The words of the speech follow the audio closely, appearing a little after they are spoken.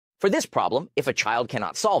For this problem, if a child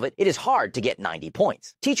cannot solve it, it is hard to get 90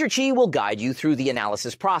 points. Teacher Chi will guide you through the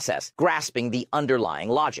analysis process, grasping the underlying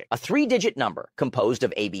logic. A 3-digit number composed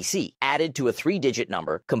of ABC added to a 3-digit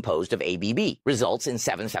number composed of ABB results in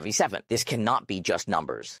 777. This cannot be just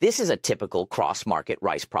numbers. This is a typical cross-market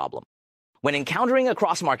rice problem. When encountering a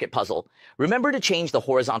cross-market puzzle, remember to change the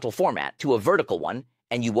horizontal format to a vertical one,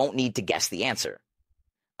 and you won't need to guess the answer.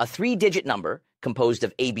 A 3-digit number composed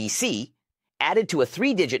of ABC added to a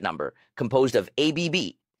 3-digit number composed of ABB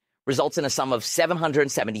results in a sum of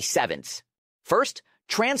 777. First,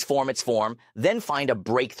 transform its form, then find a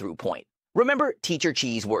breakthrough point. Remember Teacher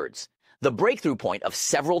Chi's words. The breakthrough point of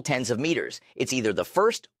several tens of meters. It's either the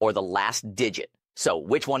first or the last digit. So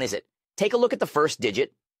which one is it? Take a look at the first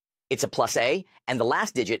digit. It's a plus A, and the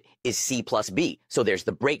last digit is C plus B. So there's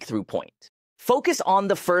the breakthrough point. Focus on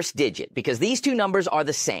the first digit because these two numbers are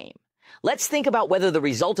the same. Let's think about whether the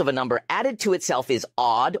result of a number added to itself is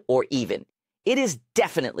odd or even. It is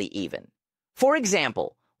definitely even. For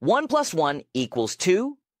example, 1 plus 1 equals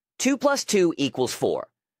 2, 2 plus 2 equals 4.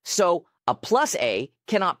 So a plus A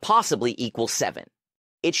cannot possibly equal 7.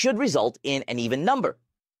 It should result in an even number.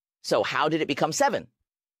 So how did it become 7?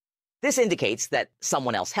 This indicates that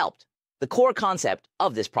someone else helped. The core concept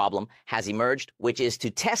of this problem has emerged, which is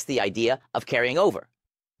to test the idea of carrying over.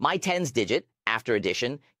 My tens digit, after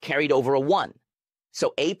addition, carried over a 1.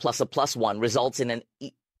 So A plus a plus 1 results in an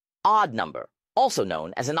odd number, also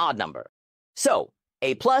known as an odd number. So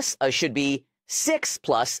A plus should be 6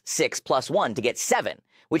 plus 6 plus 1 to get 7,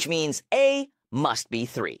 which means A must be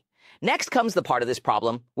 3. Next comes the part of this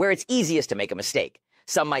problem where it's easiest to make a mistake.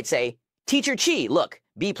 Some might say, Teacher Chi, look,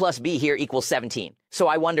 B plus B here equals 17. So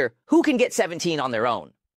I wonder, who can get 17 on their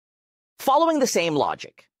own? Following the same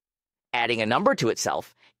logic, adding a number to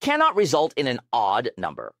itself cannot result in an odd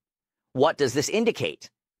number. What does this indicate?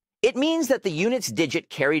 It means that the unit's digit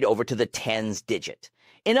carried over to the tens digit.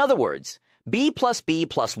 In other words, B plus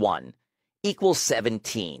 1 equals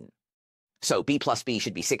 17. So B plus B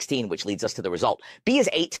should be 16, which leads us to the result. B is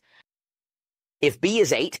 8. If B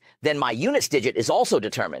is 8, then my unit's digit is also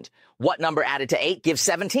determined. What number added to 8 gives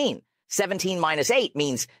 17? 17 minus 8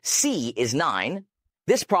 means C is 9.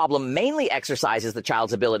 This problem mainly exercises the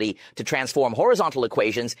child's ability to transform horizontal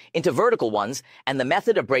equations into vertical ones and the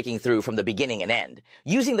method of breaking through from the beginning and end.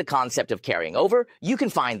 Using the concept of carrying over, you can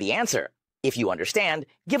find the answer. If you understand,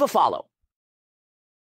 give a follow.